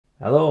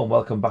Hello and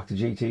welcome back to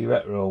GT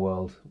Retro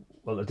World.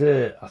 Well,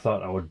 today I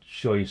thought I would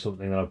show you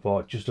something that I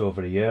bought just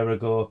over a year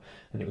ago,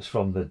 and it was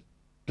from the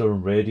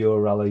Durham radio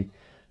rally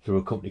through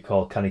a company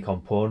called Canny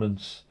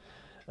Components.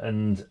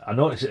 And I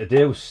noticed it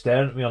today, was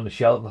staring at me on the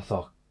shelf, and I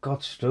thought,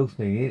 God's truth,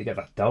 you need to get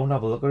that down,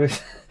 have a look at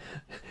it.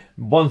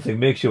 One thing,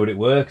 make sure it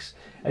works.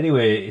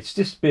 Anyway, it's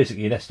just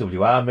basically an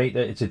SWR meter.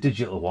 It's a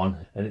digital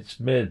one, and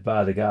it's made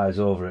by the guys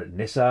over at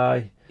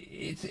NISSEI.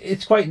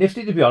 It's quite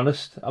nifty, to be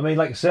honest. I mean,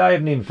 like I say, I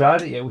haven't even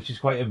tried it yet, which is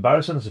quite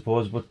embarrassing, I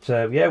suppose.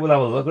 But yeah, we'll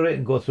have a look at it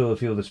and go through a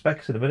few of the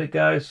specs in a minute,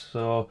 guys.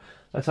 So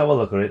let's have a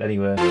look at it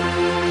anyway.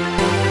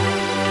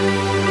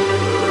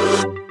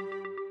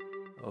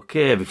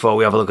 Okay, before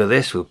we have a look at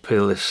this, we'll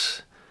peel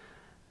this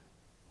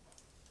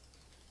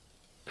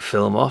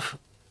film off.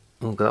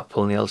 Look at that,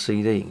 pulling the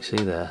LCD, you can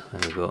see there.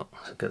 There we go.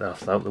 So get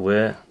that out of the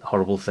way.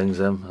 Horrible things,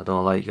 them. I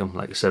don't like them.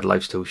 Like I said,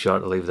 life's too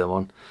short to leave them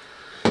on.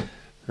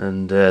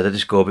 And they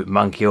just go a bit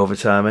manky over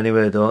time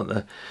anyway, don't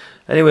they?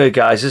 Anyway,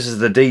 guys, this is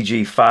the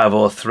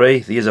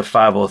DG-503. These are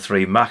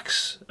 503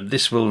 Max.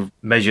 This will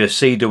measure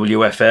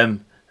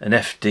CWFM and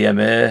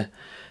FDMA.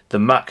 The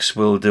Max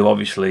will do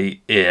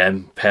obviously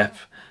AM, PEP,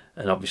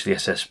 and obviously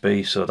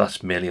SSB. So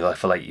that's mainly like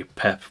for like your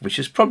PEP, which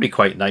is probably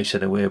quite nice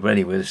in a way. But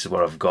anyway, this is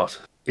what I've got.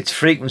 Its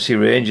frequency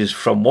range is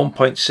from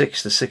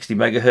 1.6 to 60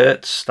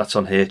 megahertz. That's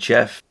on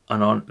HF.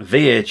 And on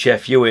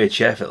VHF,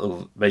 UHF,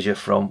 it'll measure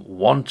from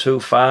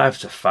 125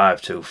 to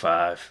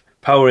 525.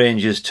 Power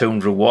range is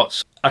 200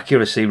 watts.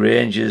 Accuracy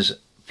range is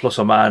plus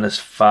or minus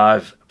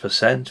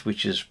 5%,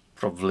 which is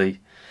probably,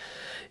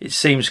 it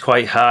seems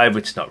quite high, but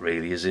it's not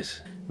really, is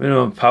it?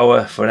 Minimum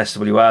power for an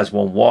SWR is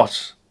 1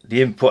 watt.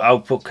 The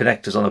input-output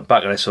connectors on the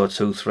back are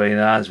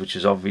SO239s, which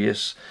is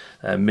obvious.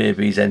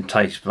 Maybe these end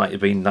types might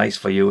have been nice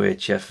for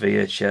UHF,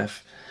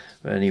 VHF.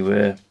 But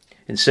anyway,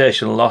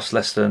 insertion loss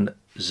less than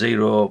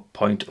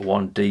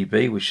 0.1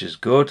 dB, which is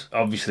good.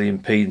 Obviously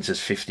impedance is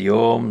 50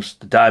 ohms.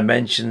 The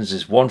dimensions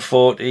is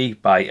 140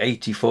 by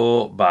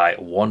 84 by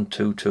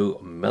 122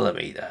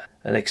 millimeter.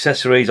 And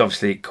accessories,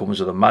 obviously it comes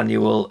with a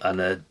manual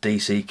and a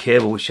DC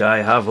cable, which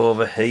I have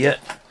over here.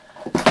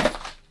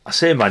 I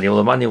say manual,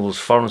 the manual's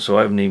foreign, so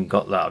I haven't even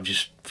got that. I've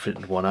just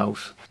printed one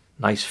out.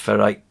 Nice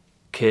ferrite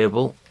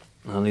cable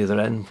on the other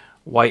end.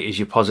 White is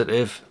your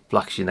positive,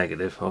 black's your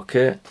negative.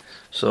 Okay,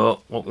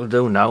 so what we'll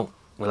do now,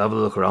 we'll have a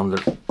look around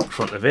the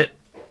front of it.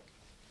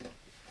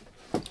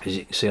 As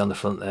you can see on the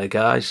front there,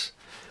 guys,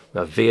 we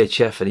have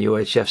VHF and a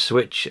UHF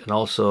switch, and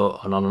also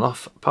an on and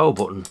off power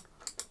button.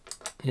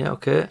 Yeah,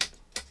 okay,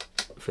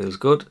 feels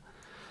good.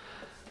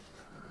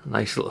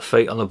 Nice little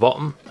feet on the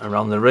bottom.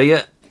 Around the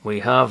rear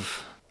we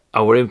have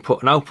our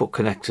input and output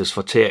connectors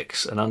for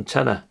TX and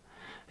antenna.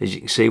 As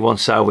you can see, one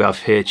side we have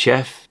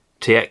HF,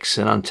 TX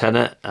and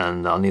antenna,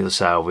 and on the other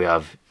side we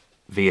have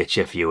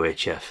VHF,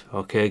 UHF.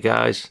 Okay,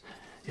 guys,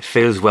 it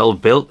feels well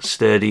built,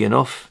 sturdy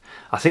enough.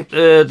 I think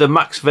the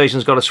Max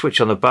version's got a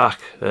switch on the back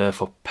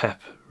for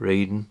PEP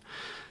reading,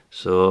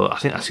 so I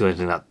think that's the only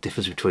thing that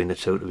differs between the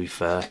two, to be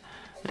fair.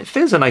 It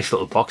feels a nice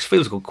little box,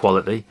 feels good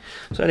quality.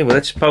 So anyway,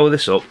 let's power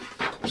this up.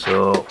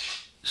 So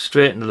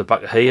straight into the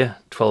back of here,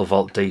 12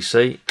 volt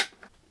DC.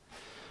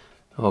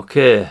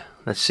 Okay,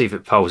 let's see if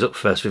it powers up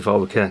first before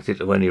we connect it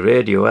to any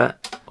radio.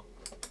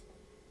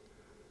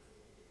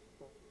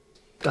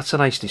 That's a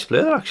nice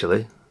display there,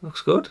 actually.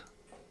 Looks good.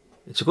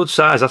 It's a good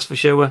size, that's for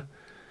sure.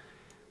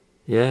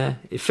 Yeah,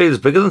 it feels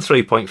bigger than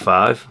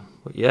 3.5,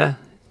 but yeah,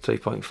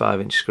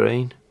 3.5 inch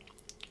screen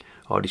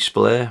or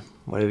display,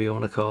 whatever you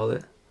want to call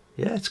it.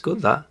 Yeah, it's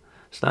good, that.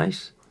 It's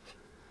nice.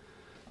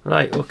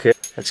 Right, okay,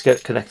 let's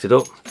get connected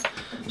up.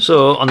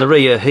 So on the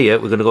rear here,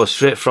 we're going to go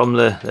straight from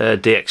the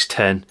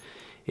DX10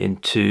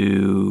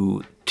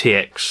 into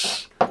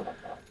TX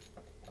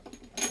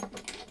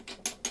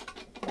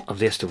of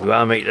the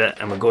SWR meter,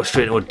 and we'll go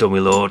straight into a dummy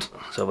load.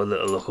 Let's have a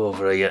little look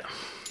over here.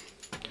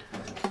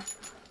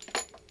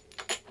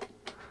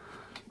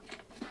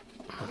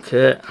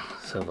 Okay,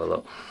 let's have a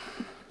look.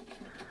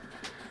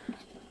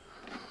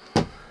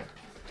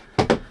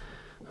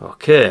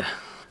 Okay,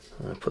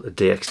 I'll put the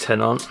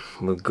DX10 on.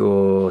 We'll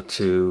go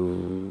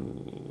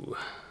to,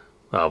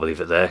 I'll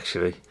leave it there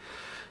actually,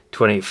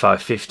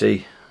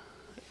 28550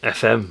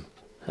 FM.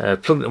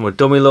 Plugged it in with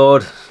dummy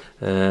load.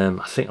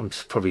 I think I'm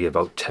probably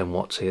about 10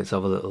 watts here. Let's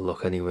have a little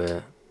look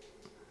anyway.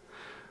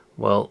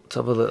 Well, let's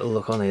have a little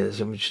look on here.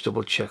 Let me just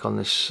double check on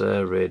this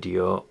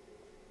radio.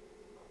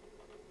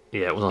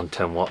 Yeah, it was on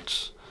 10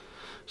 watts.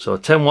 So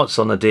 10 watts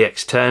on the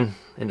DX10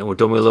 into a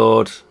dummy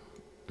load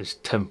is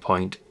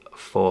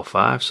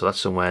 10.45, so that's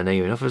somewhere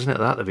near enough, isn't it,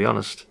 that, to be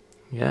honest?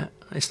 Yeah,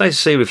 it's nice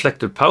to see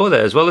reflected power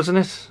there as well, isn't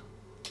it?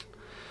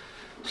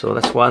 So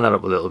let's wind that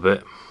up a little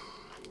bit.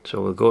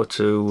 So we'll go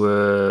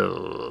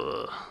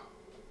to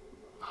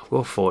I'll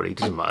go 40,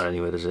 doesn't matter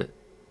anyway, does it?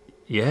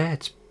 Yeah,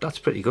 that's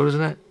pretty good,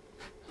 isn't it?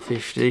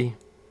 50.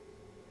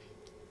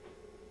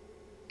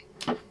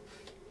 Let's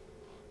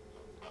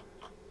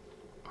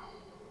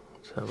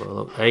have a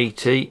look.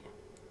 80.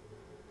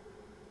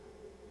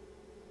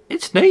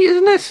 It's neat,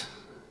 isn't it?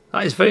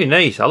 That is very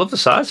neat. I love the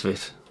size of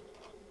it.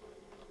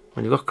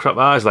 When you've got crap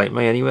eyes like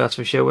me anyway, that's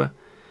for sure.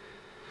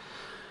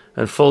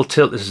 And full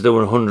tilt, this is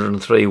doing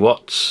 103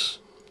 watts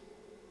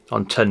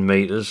on 10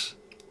 meters.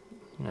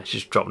 It's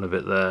just dropping a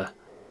bit there.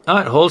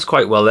 It holds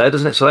quite well there,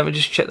 doesn't it? So let me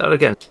just check that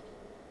again.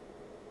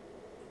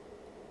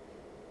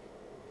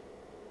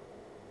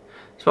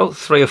 It's about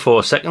 3 or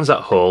 4 seconds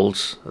that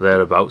holds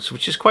thereabouts,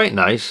 which is quite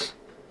nice.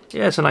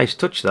 Yeah, it's a nice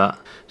touch, that.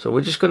 So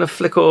we're just going to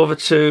flick over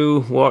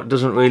to what it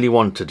doesn't really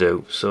want to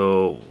do.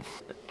 So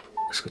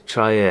let's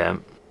try yeah,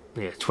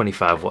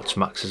 25 watts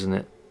max, isn't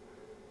it?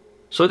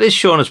 So it is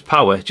showing us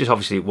power, just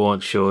obviously it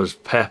won't show us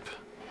PEP.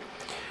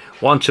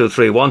 1 2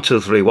 3 1 2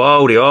 3.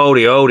 Whoa.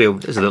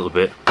 There's a little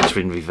bit. It's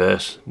in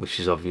reverse, which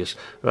is obvious.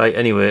 Right.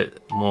 Anyway,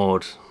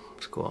 mode.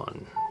 Let's go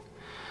on.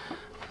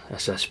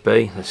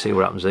 SSB. Let's see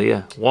what happens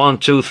here. 1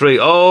 2 3.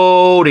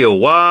 Audio.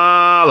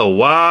 Wallow.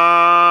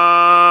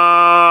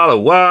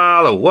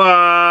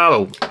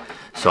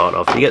 Sort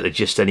of. You get the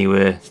gist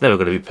anyway. It's never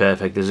going to be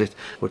perfect, is it?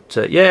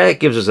 But yeah,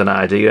 it gives us an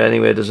idea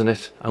anyway, doesn't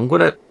it? I'm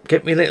going to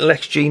get my little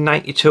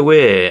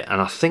XG92A,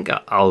 and I think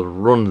I'll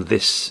run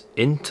this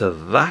into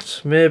that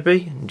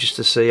maybe, just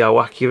to see how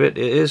accurate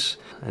it is.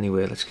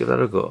 Anyway, let's give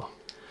that a go.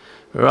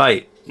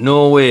 Right,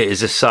 no way is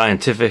this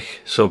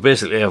scientific. So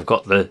basically I've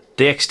got the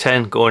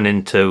DX10 going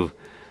into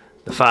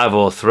the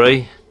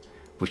 503,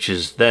 which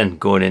is then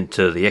going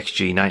into the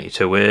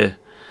XG92A.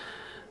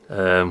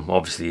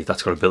 Obviously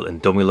that's got a built-in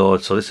dummy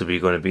load, so this will be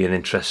going to be an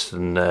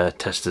interesting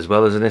test as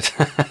well, isn't it?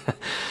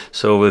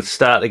 So we'll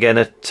start again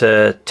at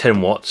 10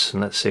 watts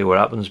and let's see what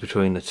happens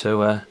between the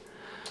two.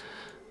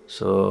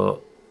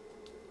 So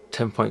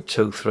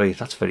 10.23,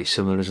 that's very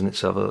similar, isn't it?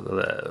 So have a look at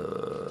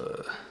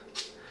that.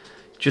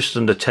 Just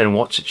under 10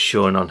 watts it's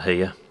showing on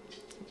here,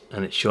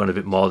 and it's showing a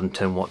bit more than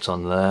 10 watts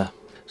on there.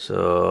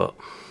 So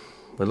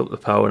we'll up the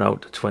power now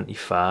to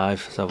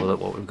 25. Let's have a look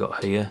what we've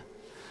got here.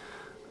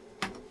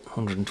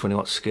 120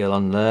 watt scale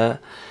on there.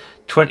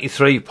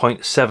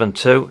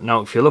 23.72. Now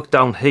if you look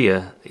down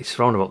here, it's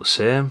around about the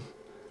same.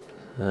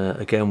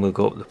 Again, we'll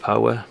go up the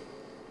power.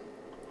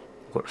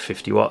 Got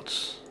 50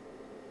 watts.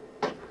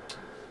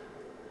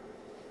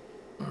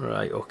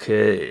 Right,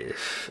 okay.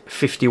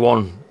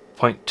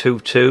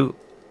 51.22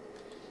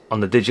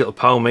 on the digital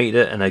power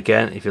meter, and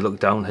again if you look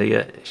down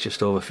here it's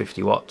just over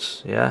 50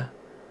 watts. Yeah,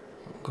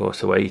 go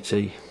to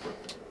 80.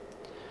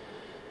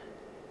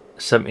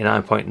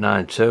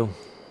 79.92.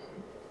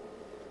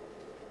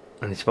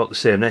 and it's about the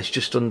same. It's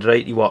just under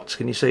 80 watts.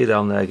 Can you see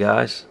down there,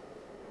 guys?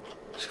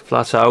 It's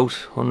flat out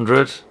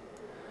 100.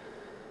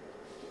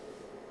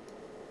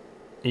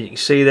 You can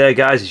see there,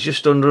 guys, it's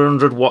just under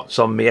 100 watts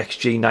on my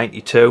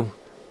XG92,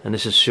 and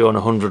this is showing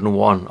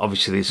 101.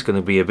 Obviously there's going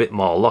to be a bit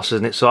more loss,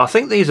 isn't it? So I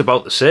think these are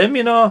about the same,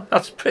 you know.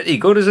 That's pretty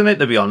good, isn't it,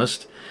 to be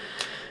honest,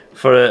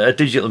 for a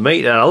digital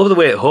meter. And I love the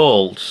way it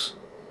holds.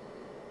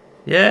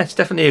 Yeah, it's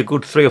definitely a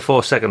good 3 or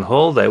 4 second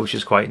hold there, which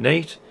is quite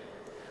neat.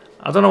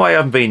 I don't know why I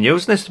haven't been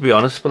using this, to be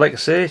honest, but like I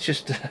say, it's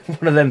just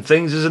one of them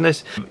things, isn't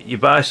it? You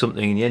buy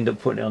something and you end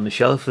up putting it on the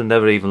shelf and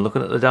never even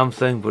looking at the damn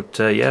thing. But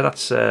yeah,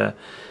 that's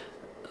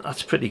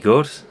pretty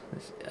good,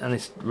 and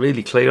it's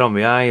really clear on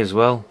my eye as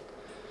well.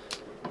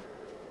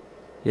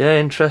 Yeah,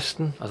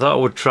 interesting. I thought I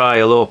would try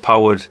a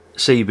low-powered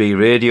CB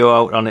radio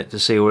out on it to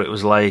see what it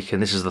was like,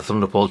 and this is the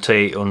Thunderbolt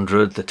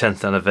T800, the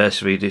 10th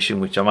anniversary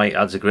edition, which I might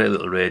add's a great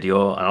little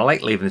radio, and I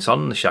like leaving this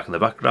on in the shack in the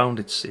background.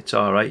 It's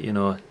alright, you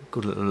know,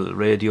 good little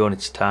radio, and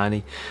it's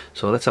tiny.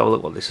 So let's have a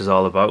look what this is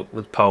all about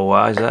with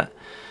power-wise.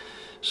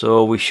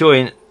 So we're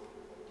showing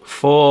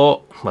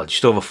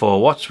just over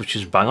 4 watts, which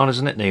is bang on,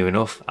 isn't it? Near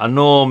enough. I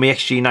know my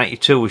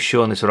XG92 was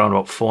showing this around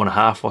about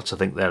 4.5 watts, I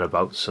think,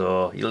 thereabouts.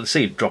 So you'll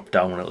see it drop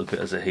down a little bit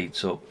as it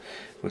heats up.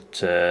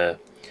 But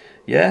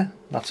yeah,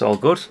 that's all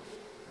good.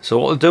 So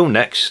what we'll do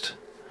next,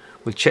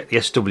 we'll check the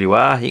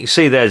SWR. You can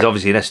see there's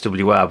obviously an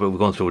SWR, but we're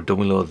going through a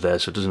dummy load there,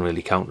 so it doesn't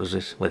really count, does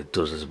it? Well, it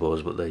does, I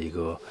suppose, but there you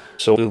go.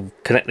 So we'll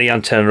connect the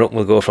antenna up and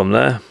we'll go from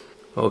there.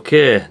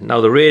 Okay, now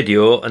the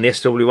radio and the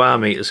SWR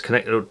meter is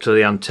connected up to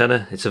the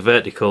antenna. It's a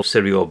vertical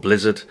stereo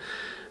blizzard,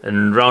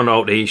 and round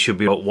out here should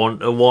be about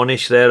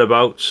 1-ish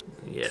thereabouts.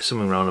 Yeah,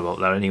 something round about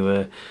that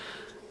anyway.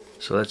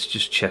 So let's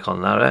just check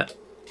on that.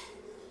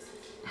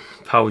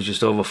 Power's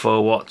just over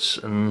 4 watts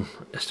and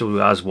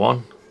SWR's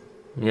 1.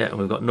 Yeah, and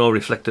we've got no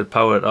reflected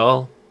power at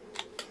all,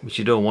 which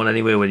you don't want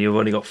anyway when you've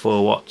only got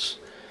 4 watts.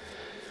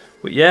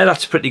 But yeah,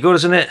 that's pretty good,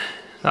 isn't it?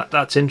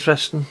 That's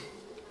interesting.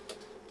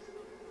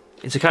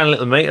 It's a kind of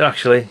little meter,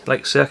 actually.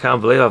 Like I say, I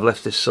can't believe I've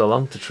left this so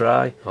long to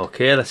try.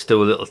 Okay, let's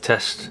do a little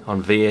test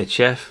on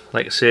VHF.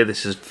 Like I say,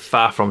 this is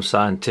far from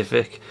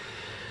scientific.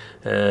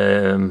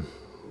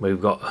 We've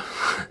got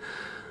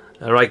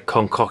a right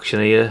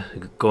concoction here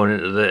going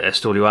into the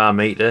SWR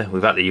meter.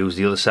 We've had to use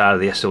the other side of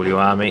the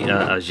SWR meter,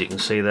 as you can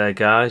see there,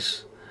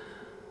 guys,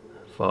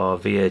 for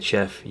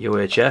VHF,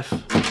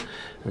 UHF,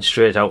 and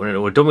straight out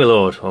into a dummy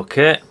load.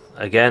 Okay,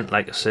 again,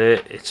 like I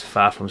say, it's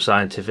far from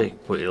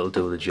scientific, but it'll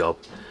do the job.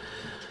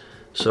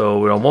 So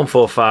we're on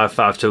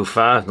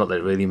 145.525, not that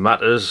it really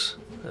matters.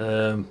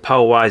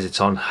 Power wise it's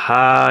on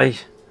high,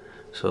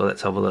 so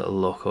let's have a little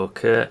look.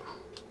 Okay,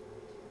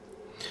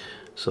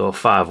 so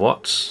 5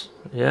 watts,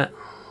 yeah,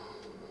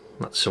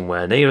 that's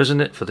somewhere near,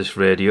 isn't it, for this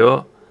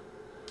radio?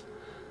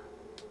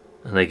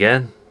 and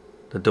again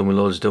the dummy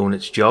load's doing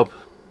its job,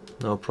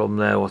 no problem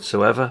there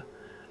whatsoever.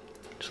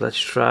 So let's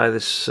try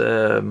this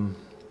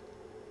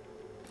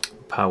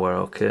power.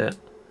 Okay,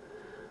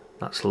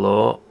 that's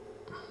low,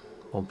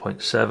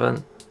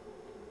 1.7,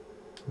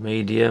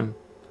 medium,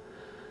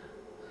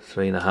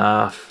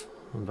 3.5,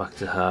 and back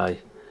to high.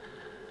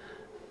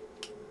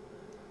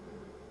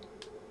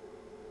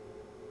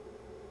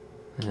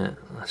 Yeah,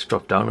 let's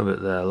drop down a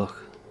bit there, look.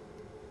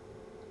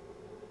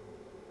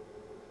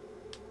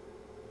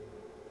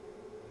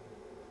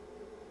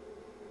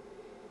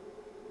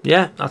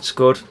 Yeah, that's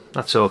good,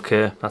 that's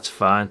okay, that's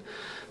fine.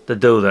 They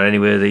do that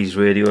anyway, these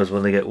radios,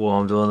 when they get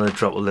warmed, don't they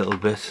drop a little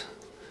bit,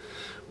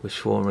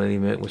 which won't really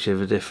make much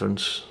of a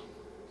difference.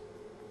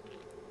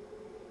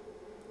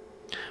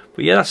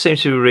 But yeah, that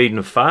seems to be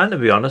reading fine, to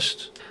be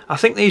honest. I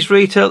think these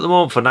retail at the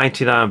moment for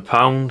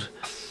 £99.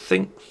 I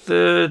think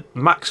the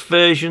max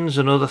version's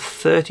another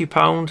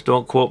 £30,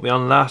 don't quote me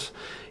on that.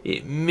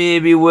 It may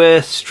be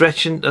worth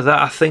stretching to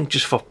that, I think,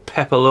 just for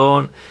pep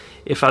alone.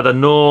 If I'd have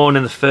known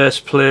in the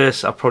first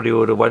place, I probably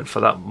would have went for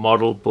that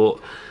model, but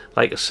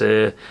like I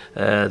say,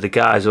 the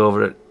guys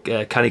over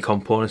at Canny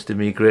Components did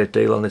me a great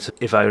deal on this,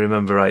 if I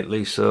remember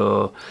rightly,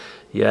 so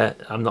yeah,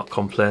 I'm not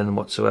complaining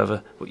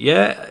whatsoever. But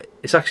yeah,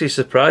 it's actually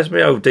surprised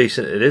me how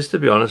decent it is, to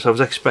be honest. I was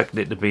expecting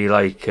it to be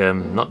like,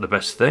 not the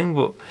best thing,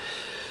 but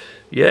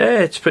yeah,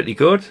 it's pretty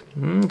good.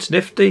 It's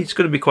nifty, it's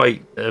going to be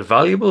quite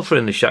valuable for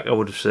in the shack, I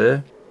would have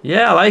said.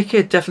 Yeah, I like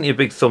it, definitely a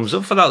big thumbs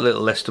up for that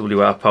little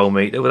SWR power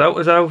meter, without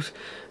a doubt.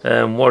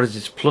 What is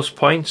its plus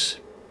points?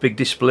 Big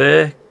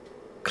display,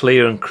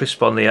 clear and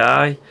crisp on the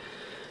eye.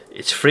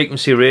 Its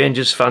frequency range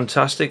is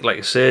fantastic, like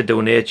I say,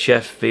 doing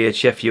HF,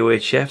 VHF,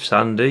 UHF's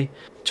handy.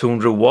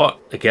 200 watt,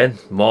 again,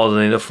 more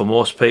than enough for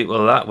most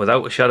people, that,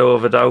 without a shadow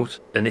of a doubt.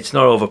 And it's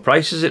not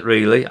overpriced, is it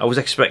really? I was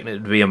expecting it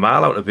to be a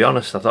mile out, to be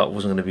honest. I thought it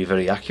wasn't going to be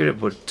very accurate,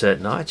 but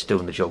no, it's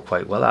doing the job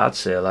quite well, I'd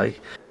say,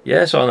 like.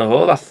 Yeah, so on the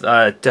whole,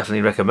 I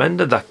definitely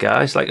recommended that,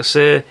 guys. Like I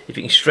say, if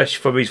you can stretch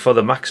for me for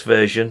the max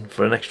version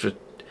for an extra,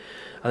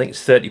 I think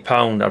it's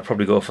 £30, I'd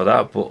probably go for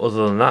that. But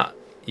other than that,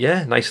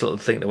 yeah, nice little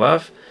thing to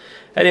have.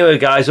 Anyway,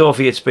 guys,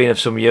 hopefully it's been of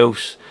some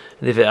use.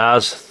 And if it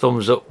has,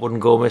 thumbs up wouldn't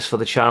go miss for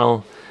the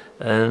channel.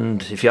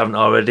 And if you haven't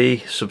already,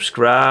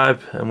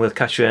 subscribe. And we'll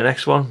catch you in the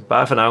next one.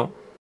 Bye for now.